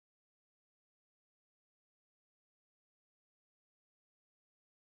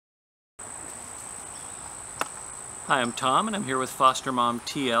Hi, I'm Tom, and I'm here with foster mom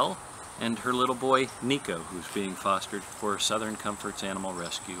TL and her little boy Niko, who's being fostered for Southern Comforts Animal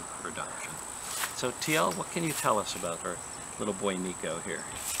Rescue for adoption. So TL, what can you tell us about our little boy Niko here?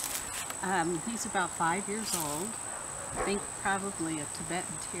 He's about 5 years old. I think probably a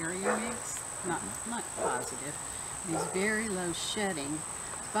Tibetan Terrier mix. Not positive. He's very low shedding,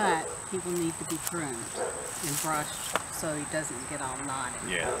 but he will need to be groomed and brushed so he doesn't get all knotted.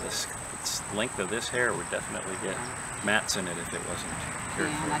 Yeah, this length of this hair would definitely get mats in it if it wasn't careful.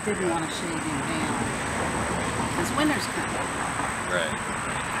 Yeah, and I didn't want to shave him down because winter's coming. Right.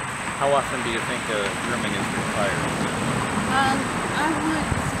 How often do you think grooming is required? I would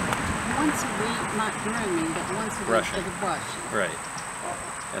once a week, not grooming, but once a week for the brushing. Right.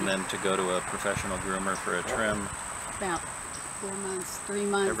 And then to go to a professional groomer for a trim? About 4 months, 3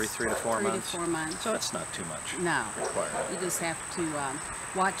 months. Every 3 to 4 months? 3 to 4 months. So it's not too much. No. Required. You just have to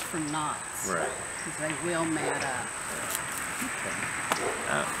watch for knots. Right. Because they will mat up. Okay.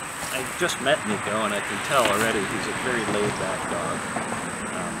 I just met Niko, and I can tell already he's a very laid-back dog.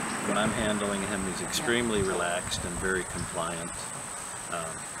 When I'm handling him, he's extremely relaxed and very compliant.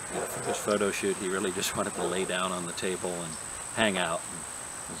 For his photo shoot, he really just wanted to lay down on the table and hang out. And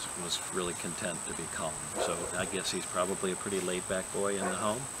was really content to be calm. So I guess he's probably a pretty laid-back boy in the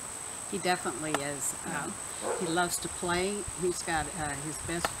home. He definitely is. He loves to play. He's got his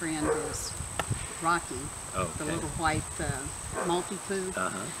best friend is Rocky, the little white multi-poo,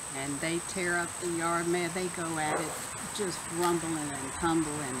 and they tear up the yard. Man, they go at it, just rumbling and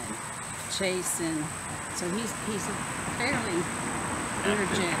tumbling and chasing. So he's a fairly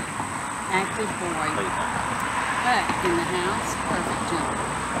energetic, active boy. But in the house, perfect gentleman.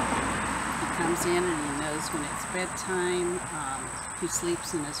 He comes in and he knows when it's bedtime. He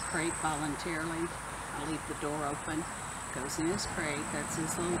sleeps in his crate voluntarily. I leave the door open, goes in his crate. That's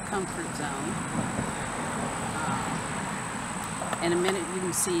his little comfort zone. In a minute you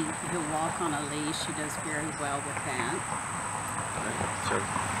can see he'll walk on a leash. He does very well with that. So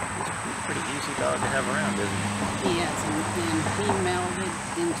he's a pretty easy dog to have around, isn't he? He is, and he melded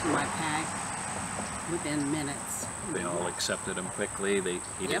into my pack within minutes. They all accepted him quickly.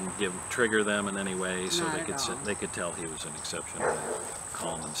 He didn't trigger them in any way, so they could tell he was an exceptionally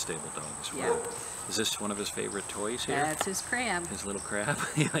calm and stable dog as well. Is this one of his favorite toys here? That's his crab. His little crab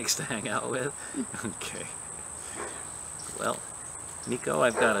he likes to hang out with? Okay. Well, Niko,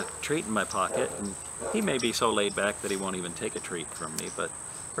 I've got a treat in my pocket, and he may be so laid back that he won't even take a treat from me, but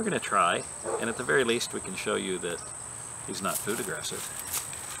we're going to try, and at the very least we can show you that he's not food aggressive.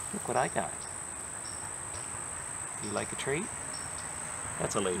 Look what I got. You like a treat?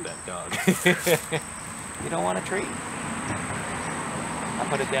 That's a laid-back dog. You don't want a treat? I'll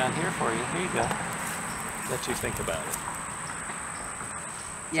put it down here for you. Here you go. Let you think about it.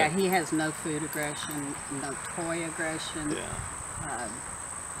 Yeah, he has no food aggression, no toy aggression. Yeah.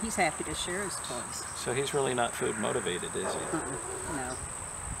 He's happy to share his toys. So he's really not food motivated, is he? No.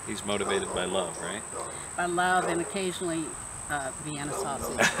 He's motivated by love, right? By love and occasionally Vienna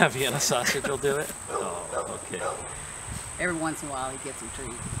sausage. Vienna sausage will do it? Oh, okay. Every once in a while he gets a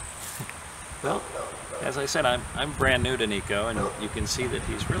treat. Well, as I said, I'm brand new to Niko, and you can see that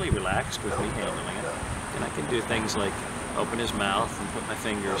he's really relaxed with me handling it. And I can do things like open his mouth and put my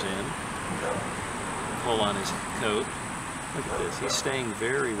fingers in, pull on his coat. Look at this, he's staying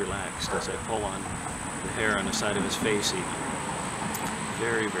very relaxed as I pull on the hair on the side of his face even.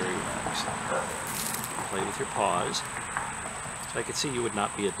 Very, very relaxed. Play with your paws. So I could see you would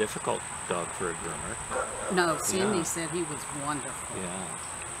not be a difficult dog for a groomer. No, Cindy said he was wonderful. Yeah.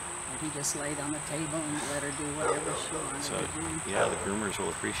 And he just laid on the table and let her do whatever she wanted to do. Yeah, the groomers will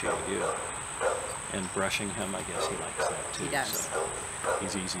appreciate you. And brushing him, I guess he likes that too. He does. So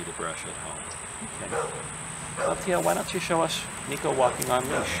he's easy to brush at home. Okay. Well, Tia, why don't you show us Niko walking on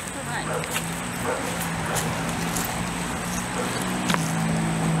leash? All right.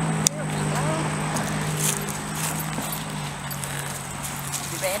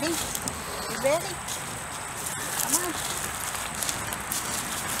 Ready? You ready? Come on.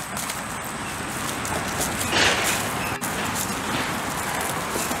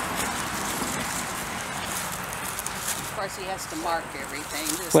 Of course, he has to mark everything.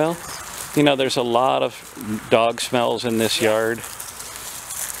 Well, you know, there's a lot of dog smells in this yard.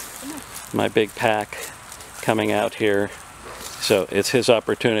 My big pack coming out here. So it's his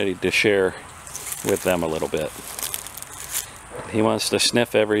opportunity to share with them a little bit. He wants to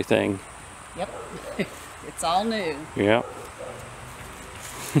sniff everything. Yep. It's all new. Yep.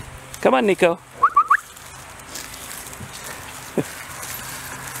 Come on, Niko.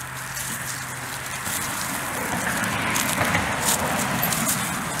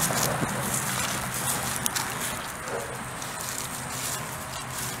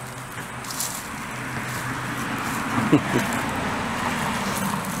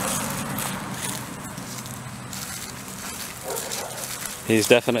 He's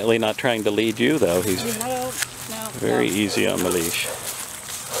definitely not trying to lead you, though. He's very easy on the leash.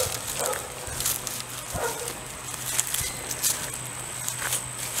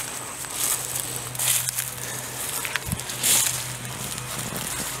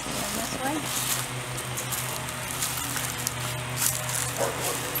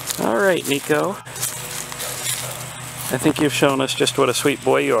 All right, Niko. I think you've shown us just what a sweet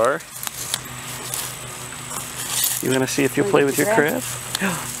boy you are. You want to see if you play with your crab?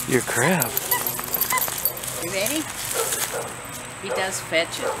 Your crab. You ready? He does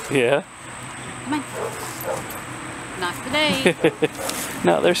fetch it. Yeah? Come on. Not today.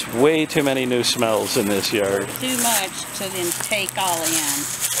 No, there's way too many new smells in this yard. Too much to then take all in.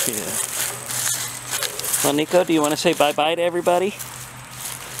 Yeah. Well, Niko, do you want to say bye-bye to everybody?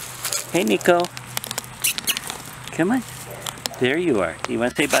 Hey, Niko. Come on. There you are. Do you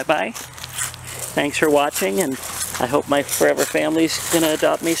want to say bye-bye? Thanks for watching, and I hope my forever family's going to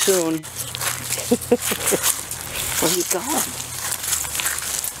adopt me soon. Where are you going?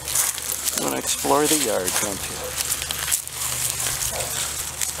 You want to explore the yard, don't you?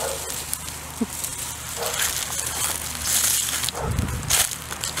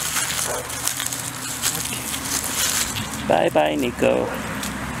 Bye-bye, Niko.